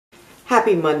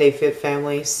Happy Monday, Fit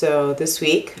Family. So this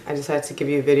week I decided to give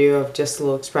you a video of just a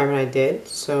little experiment I did.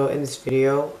 So in this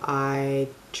video I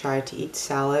tried to eat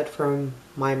salad from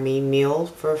my main meal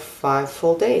for 5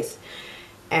 full days.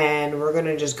 And we're going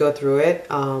to just go through it.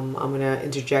 I'm going to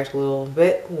interject a little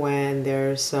bit when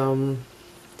there's some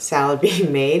salad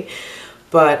being made.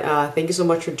 But thank you so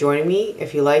much for joining me.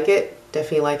 If you like it,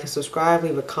 definitely like and subscribe,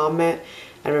 leave a comment.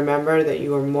 And remember that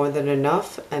you are more than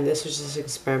enough, and this was just an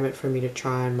experiment for me to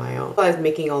try on my own. I realized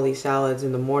making all these salads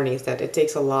in the mornings that it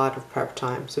takes a lot of prep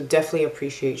time. So definitely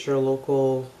appreciate your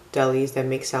local delis that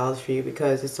make salads for you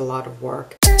because it's a lot of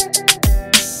work.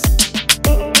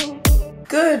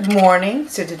 Good morning.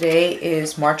 So today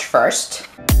is March 1st.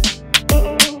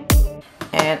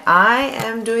 And I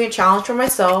am doing a challenge for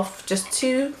myself just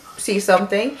to see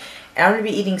something. And I'm going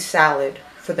to be eating salad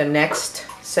for the next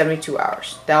 72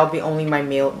 hours. That'll be only my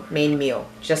main meal,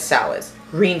 just salads,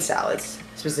 green salads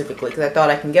specifically, because I thought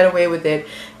I can get away with it.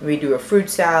 We do a fruit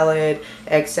salad,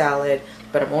 egg salad,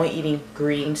 but I'm only eating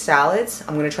green salads.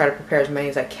 I'm going to try to prepare as many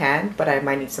as I can, but I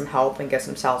might need some help and get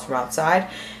some salads from outside,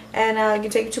 and I can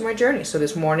take you to my journey. So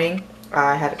this morning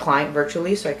I had a client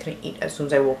virtually, so I couldn't eat as soon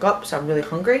as I woke up, so I'm really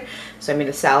hungry. So I made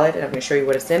a salad, and I'm going to show you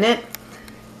what is in it.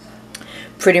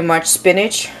 Pretty much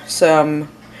spinach, some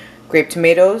grape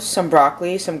tomatoes, some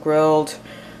broccoli, some grilled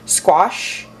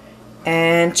squash,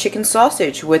 and chicken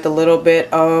sausage with a little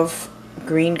bit of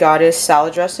Green Goddess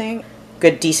salad dressing.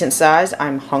 Good, decent size.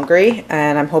 I'm hungry,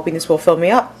 and I'm hoping this will fill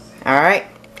me up. Alright,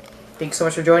 thanks so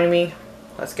much for joining me.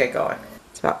 Let's get going.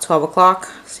 It's about 12 o'clock,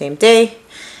 same day,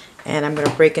 and I'm going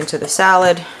to break into the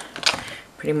salad.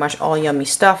 Pretty much all yummy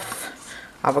stuff.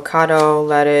 Avocado,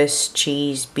 lettuce,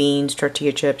 cheese, beans,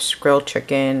 tortilla chips, grilled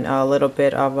chicken, a little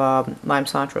bit of lime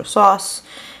cilantro sauce,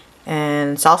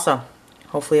 and salsa.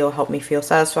 Hopefully it'll help me feel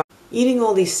satisfied. Eating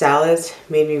all these salads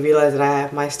made me realize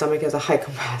that my stomach has a high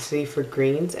capacity for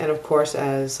greens, and of course,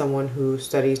 as someone who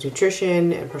studies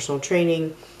nutrition and personal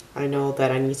training, I know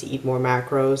that I need to eat more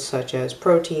macros such as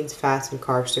proteins, fats, and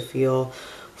carbs to feel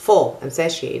full and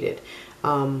satiated.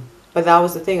 But that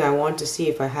was the thing, I wanted to see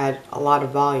if I had a lot of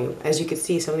volume. As you can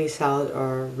see, some of these salads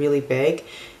are really big,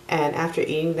 and after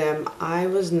eating them, I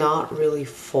was not really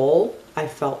full. I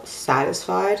felt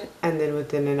satisfied, and then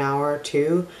within an hour or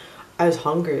two, I was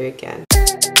hungry again.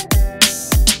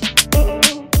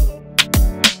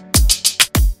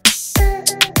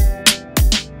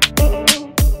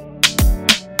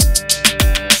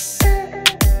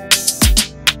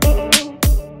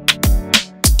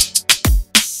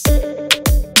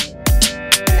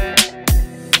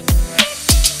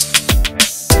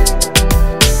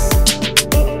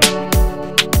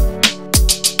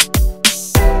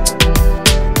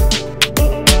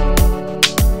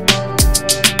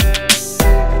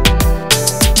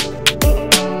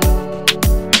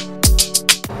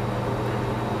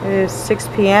 It is 6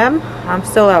 p.m. I'm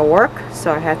still at work,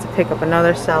 so I had to pick up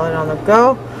another salad on the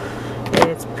go.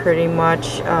 It's pretty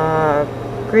much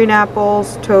green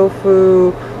apples,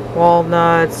 tofu,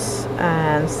 walnuts,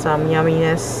 and some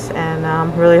yumminess, and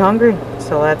I'm really hungry,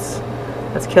 so let's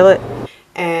kill it.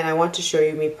 And I want to show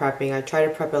you me prepping. I try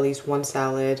to prep at least one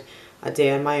salad a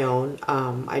day on my own.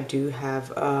 I do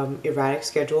have erratic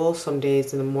schedule. Some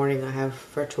days in the morning I have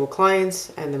virtual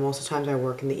clients, and then most of the times I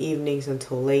work in the evenings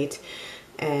until late.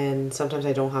 And sometimes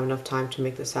I don't have enough time to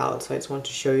make the salad, so I just want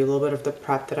to show you a little bit of the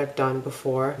prep that I've done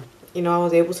before. You know, I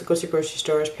was able to go to grocery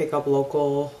stores, pick up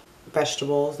local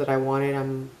vegetables that I wanted.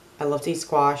 I love to eat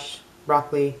squash,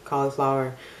 broccoli,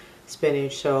 cauliflower,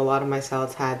 spinach, so a lot of my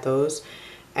salads had those.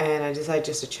 And I decided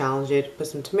just to challenge it, put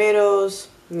some tomatoes.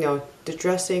 You know, the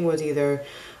dressing was either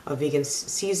a vegan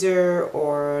Caesar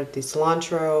or the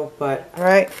cilantro, but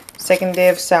alright, second day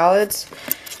of salads.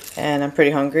 And I'm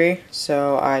pretty hungry,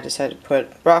 so I decided to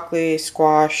put broccoli,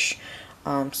 squash,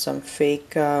 some fake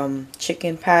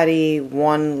chicken patty,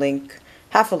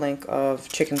 half a link of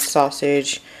chicken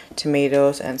sausage,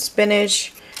 tomatoes, and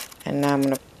spinach. And now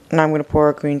I'm gonna pour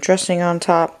a green dressing on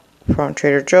top from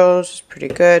Trader Joe's. It's pretty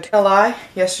good. No lie,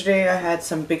 yesterday I had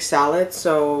some big salad,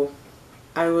 so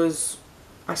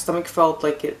my stomach felt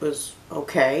like it was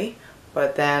okay.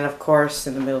 But then, of course,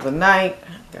 in the middle of the night,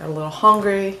 I got a little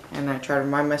hungry, and I tried to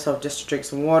remind myself just to drink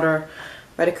some water,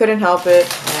 but I couldn't help it,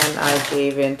 and I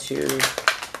gave into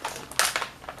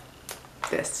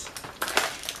this.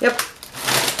 Yep.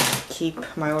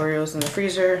 Keep my Oreos in the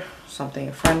freezer, something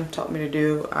a friend taught me to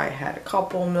do. I had a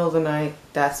couple in the middle of the night,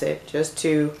 that's it, just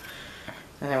 2,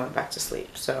 and I went back to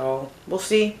sleep. So, we'll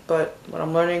see, but what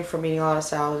I'm learning from eating a lot of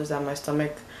salad is that my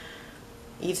stomach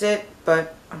eats it,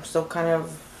 but I'm still kind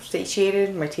of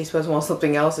satiated. My taste buds want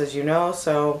something else, as you know,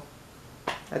 so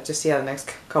let's just see how the next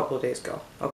couple of days go.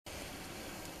 Okay.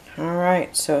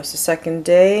 Alright, so it's the second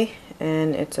day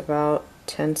and it's about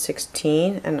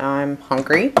 10:16 and I'm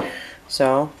hungry.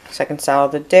 So, second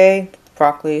salad of the day,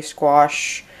 broccoli,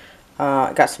 squash.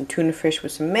 I got some tuna fish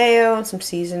with some mayo and some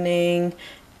seasoning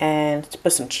and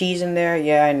put some cheese in there.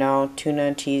 Yeah, I know, tuna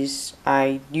and cheese.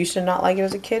 I used to not like it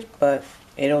as a kid, but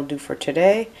it'll do for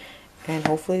today. And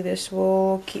hopefully this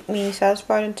will keep me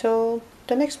satisfied until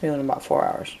the next meal in about 4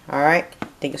 hours. Alright,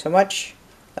 thank you so much.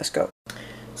 Let's go.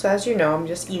 So as you know, I'm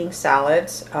just eating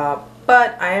salads,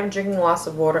 but I am drinking lots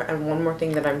of water, and one more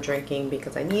thing that I'm drinking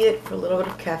because I need it for a little bit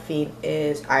of caffeine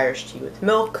is Irish tea with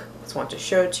milk. Just want to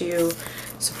show it to you.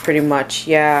 So pretty much,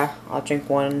 yeah, I'll drink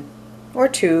one or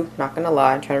two, not gonna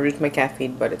lie. I'm trying to reduce my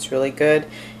caffeine, but it's really good,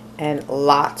 and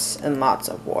lots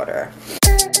of water.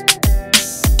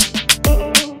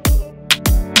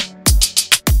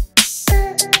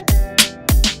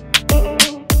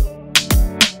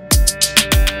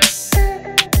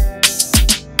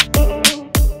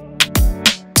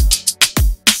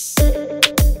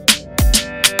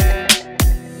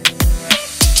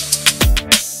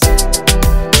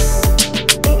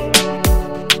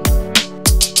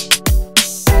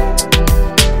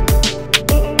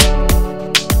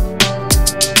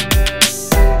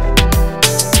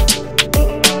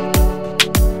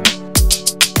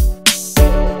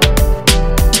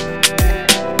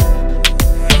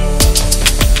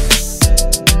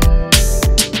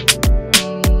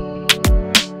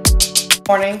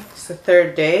 Morning, it's the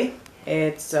third day.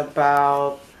 It's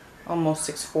about almost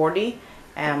 6:40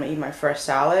 and I'm gonna eat my first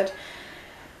salad.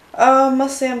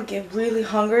 Must say I'm getting really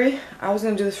hungry. I was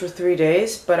gonna do this for 3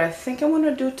 days, but I think I'm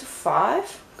gonna do it to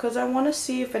 5 because I want to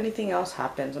see if anything else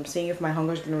happens. I'm seeing if my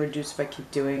hunger is gonna reduce if I keep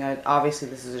doing it. Obviously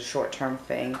this is a short-term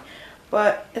thing,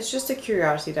 but it's just a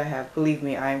curiosity that I have. Believe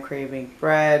me, I am craving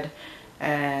bread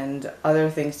and other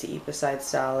things to eat besides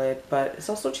salad, but it's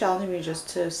also challenging me just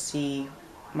to see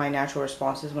my natural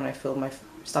responses when I fill my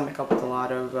stomach up with a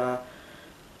lot of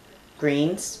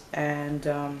greens. And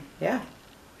yeah,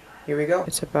 here we go.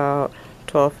 It's about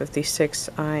 12:56.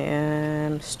 I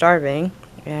am starving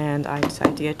and I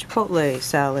decided to get Chipotle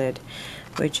salad,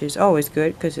 which is always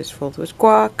good because it's filled with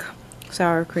guac,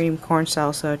 sour cream, corn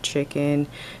salsa, chicken,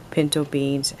 pinto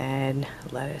beans, and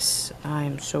lettuce. I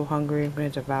am so hungry. I'm going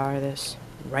to devour this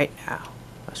right now.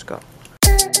 Let's go.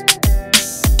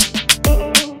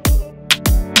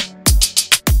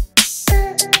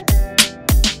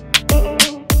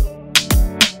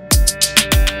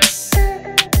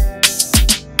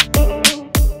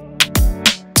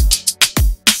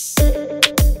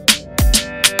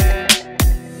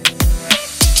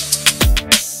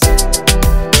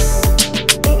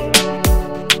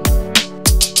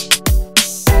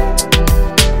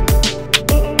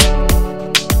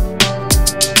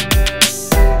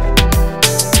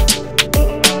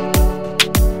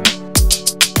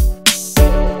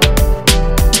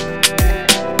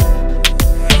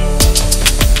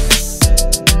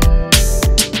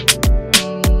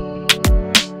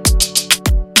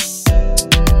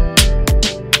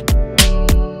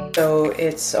 So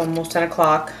it's almost 10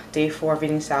 o'clock, day 4 of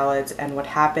eating salads, and what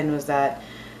happened was that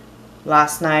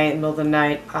last night, in the middle of the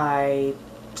night, I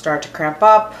started to cramp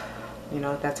up. You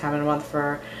know, that time of the month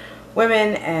for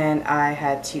women, and I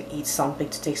had to eat something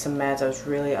to take some meds. I was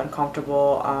really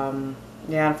uncomfortable.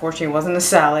 Yeah, unfortunately it wasn't a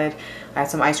salad. I had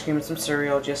some ice cream and some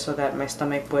cereal just so that my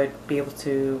stomach would be able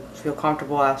to feel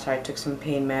comfortable after I took some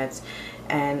pain meds.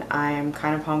 And I am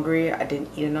kind of hungry. I didn't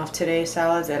eat enough today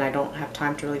salads, and I don't have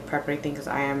time to really prep anything because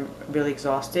I am really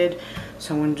exhausted.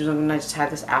 So I'm gonna just have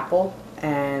this apple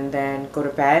and then go to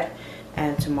bed,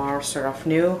 and tomorrow start off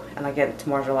new, and again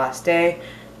tomorrow's the last day.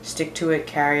 Stick to it,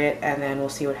 carry it, and then we'll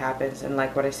see what happens. And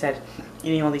like what I said,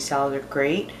 eating all these salads are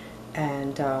great,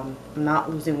 and I'm not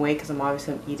losing weight because I'm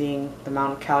obviously eating the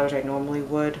amount of calories I normally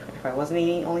would if I wasn't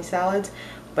eating only salads,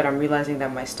 but I'm realizing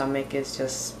that my stomach is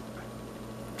just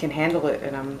can handle it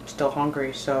and I'm still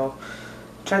hungry. So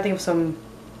I'm trying to think of some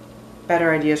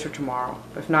better ideas for tomorrow.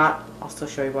 If not, I'll still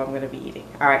show you what I'm going to be eating.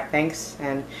 Alright, thanks,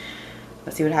 and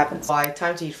let's see what happens. Well, I had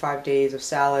time to eat 5 days of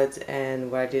salads,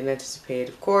 and what I didn't anticipate,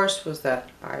 of course, was that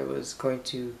I was going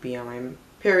to be on my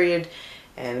period,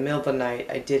 and in the middle of the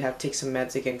night I did have to take some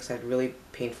meds again because I had really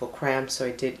painful cramps. So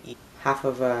I did eat half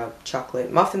of a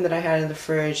chocolate muffin that I had in the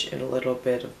fridge and a little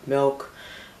bit of milk,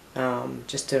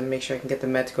 just to make sure I can get the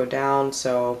med to go down.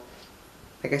 So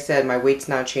like I said, my weight's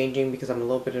now changing because I'm a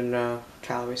little bit in a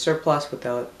calorie surplus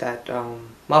without that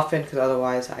muffin, because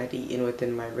otherwise I'd eaten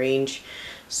within my range.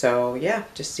 So yeah,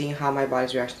 just seeing how my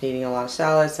body's reacting to eating a lot of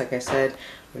salads. Like I said,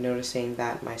 I'm noticing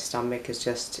that my stomach is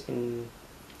just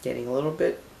getting a little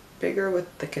bit bigger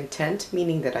with the content,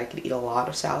 meaning that I could eat a lot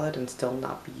of salad and still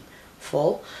not be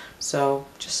full. So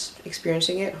just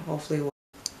experiencing it, hopefully.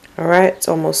 All right, it's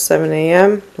almost 7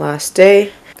 a.m. last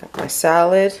day. Got my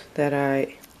salad that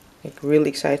I really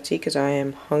excited to eat because I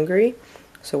am hungry.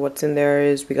 So what's in there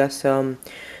is we got some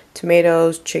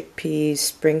tomatoes, chickpeas,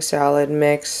 spring salad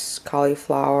mix,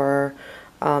 cauliflower,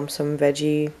 some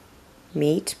veggie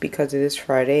meat because it is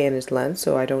Friday and it's Lent,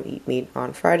 so I don't eat meat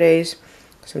on Fridays,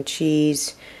 some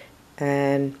cheese,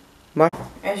 and mushroom.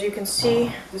 As you can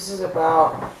see, this is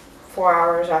about 4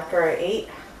 hours after I ate.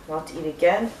 I'm about to eat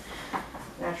again.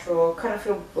 Natural, kind of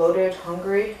feel bloated,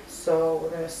 hungry, so we're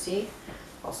gonna see.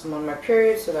 Also, I'm on my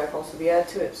period, so that can also be added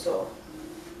to it. So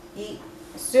eat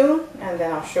soon, and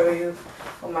then I'll show you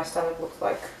what my stomach looks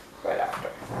like right after.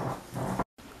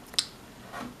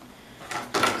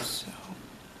 So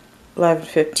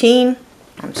 11:15,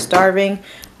 I'm starving.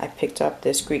 I picked up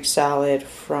this Greek salad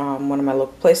from one of my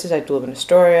local places. I do live in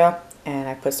Astoria, and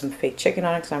I put some fake chicken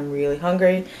on it because I'm really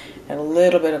hungry, and a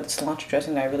little bit of the cilantro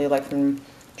dressing that I really like from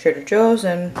Trader Joe's,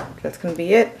 and that's gonna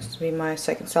be it. This will be my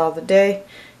second salad of the day.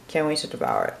 Can't wait to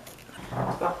devour it.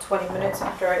 About 20 minutes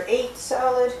after I ate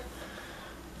salad,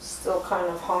 still kind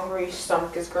of hungry,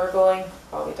 stomach is gurgling,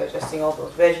 probably digesting all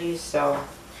those veggies, so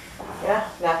yeah,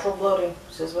 natural bloating,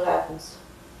 this is what happens.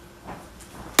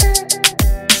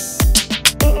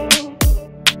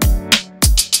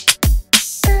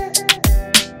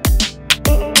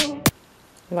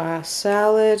 Last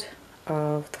salad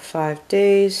of the 5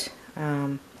 days.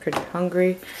 Pretty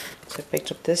hungry, so I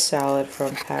picked up this salad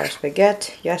from Paris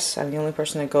Baguette. Yes, I'm the only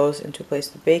person that goes into a place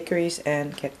of bakeries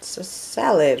and gets a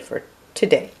salad for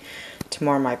today.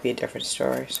 Tomorrow might be a different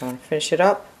story, so I'm gonna finish it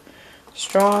up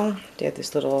strong. They have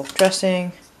this little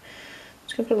dressing.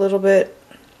 Just gonna put a little bit,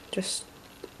 just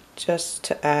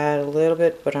to add a little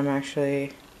bit, but I'm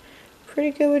actually pretty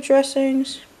good with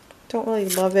dressings. Don't really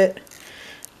love it,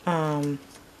 but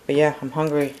yeah, I'm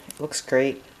hungry. It looks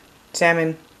great.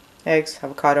 Salmon, eggs,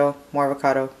 avocado,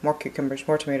 more cucumbers,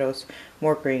 more tomatoes,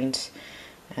 more greens,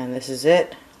 and this is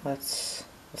it. Let's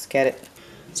get it.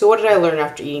 So what did I learn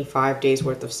after eating 5 days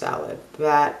worth of salad?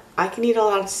 That I can eat a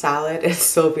lot of salad and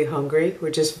still be hungry,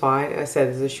 which is fine. I said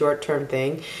it's a short-term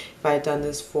thing. If I had done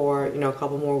this for, you know, a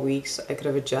couple more weeks, I could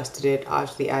have adjusted it,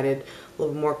 obviously added a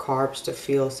little more carbs to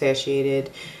feel satiated,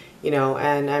 you know,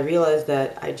 and I realized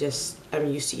that I'm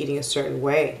used to eating a certain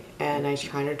way, and I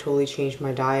kind of totally changed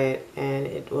my diet, and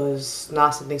it was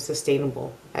not something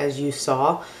sustainable. As you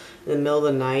saw, in the middle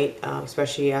of the night,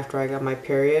 especially after I got my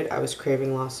period, I was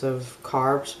craving lots of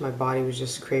carbs. My body was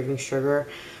just craving sugar.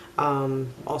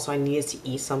 Also, I needed to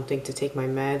eat something to take my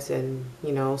meds, and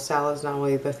you know, salad's not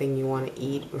really the thing you want to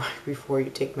eat right before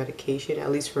you take medication,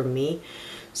 at least for me.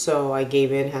 So I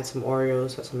gave in, had some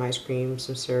Oreos, had some ice cream,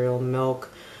 some cereal, milk,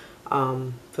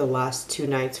 for the last 2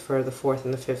 nights, for the 4th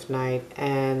and the 5th night,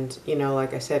 and you know,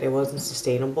 like I said, it wasn't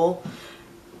sustainable.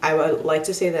 I would like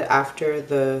to say that after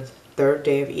the 3rd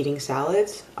day of eating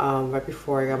salads, right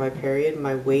before I got my period,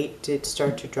 my weight did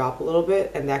start to drop a little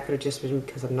bit, and that could have just been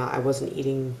because I wasn't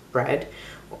eating bread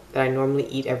that I normally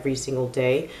eat every single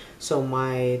day, so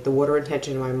the water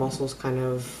retention in my muscles kind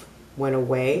of went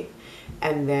away.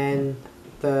 And then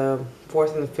the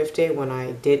 4th and the 5th day, when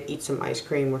I did eat some ice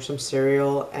cream or some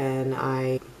cereal, and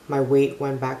my weight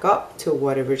went back up to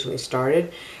what originally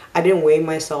started. I didn't weigh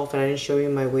myself and I didn't show you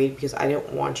my weight because I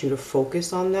didn't want you to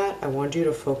focus on that. I wanted you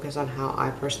to focus on how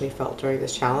I personally felt during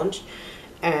this challenge.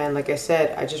 And like I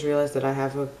said, I just realized that I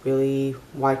have a really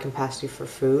wide capacity for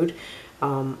food.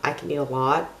 I can eat a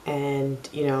lot, and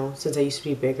you know, since I used to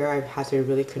be bigger, I've had to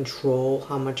really control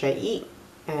how much I eat.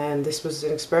 And this was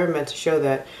an experiment to show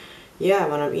that, yeah,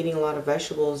 when I'm eating a lot of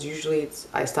vegetables, usually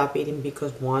I stop eating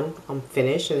because 1, I'm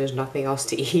finished and there's nothing else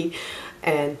to eat,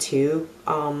 and 2,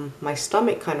 my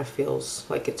stomach kind of feels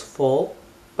like it's full,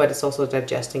 but it's also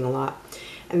digesting a lot.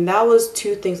 And that was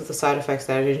 2 things of the side effects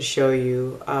that I didn't show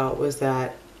you, was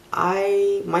that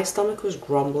my stomach was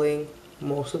grumbling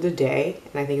most of the day,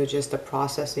 and I think it was just the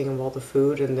processing of all the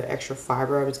food and the extra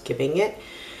fiber I was giving it.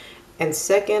 And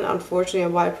second, unfortunately, a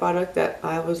byproduct, that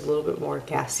I was a little bit more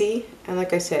gassy. And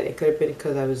like I said, it could have been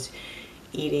because I was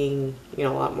eating, you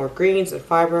know, a lot more greens and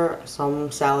fiber.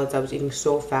 Some salads I was eating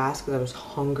so fast because I was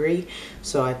hungry.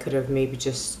 So I could have maybe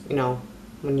just, you know,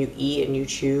 when you eat and you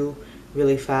chew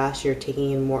really fast, you're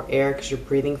taking in more air because you're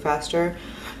breathing faster.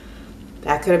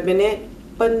 That could have been it.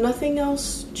 But nothing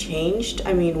else changed.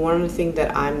 I mean, one of the things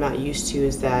that I'm not used to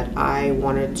is that I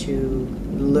wanted to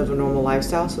live a normal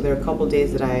lifestyle. So there are a couple of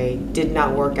days that I did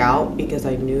not work out because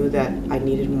I knew that I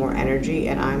needed more energy,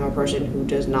 and I'm a person who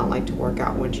does not like to work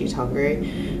out when she's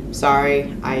hungry.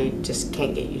 Sorry, I just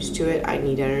can't get used to it. I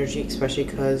need energy, especially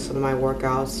because some of my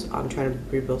workouts, I'm trying to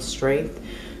rebuild strength.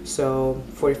 So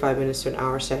 45 minutes to an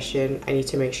hour session, I need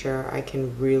to make sure I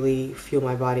can really fuel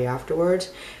my body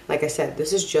afterwards. Like I said,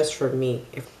 this is just for me.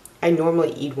 If I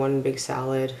normally eat one big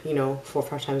salad, you know, 4 or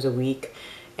 5 times a week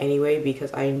anyway,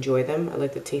 because I enjoy them. I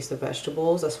like the taste of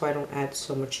vegetables. That's why I don't add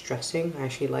so much dressing. I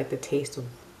actually like the taste of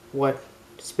what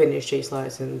spinach tastes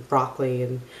like, and broccoli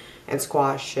and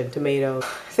squash and tomato.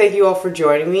 Thank you all for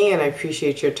joining me, and I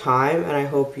appreciate your time, and I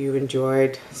hope you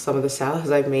enjoyed some of the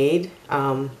salads I made,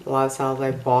 a lot of salads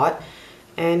I bought.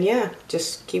 And yeah,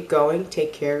 just keep going,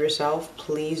 take care of yourself.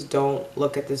 Please don't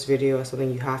look at this video as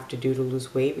something you have to do to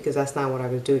lose weight, because that's not what I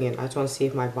was doing. I just want to see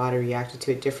if my body reacted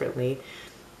to it differently.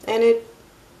 And it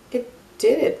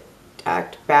did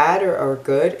act bad or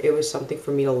good. It was something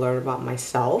for me to learn about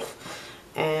myself.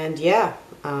 And yeah,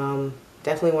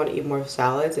 definitely want to eat more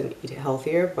salads and eat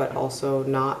healthier, but also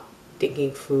not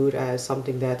thinking food as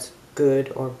something that's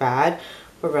good or bad,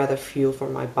 but rather fuel for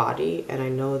my body. And I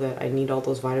know that I need all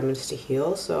those vitamins to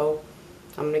heal, so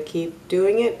I'm gonna keep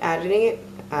doing it, adding it.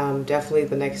 Definitely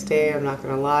the next day, I'm not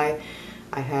gonna lie,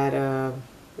 I had a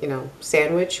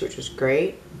sandwich, which was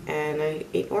great, and I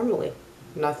ate normally.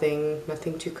 Nothing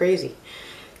too crazy.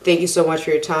 Thank you so much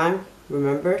for your time.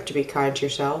 Remember to be kind to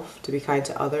yourself, to be kind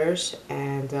to others,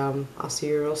 and I'll see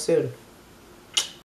you real soon.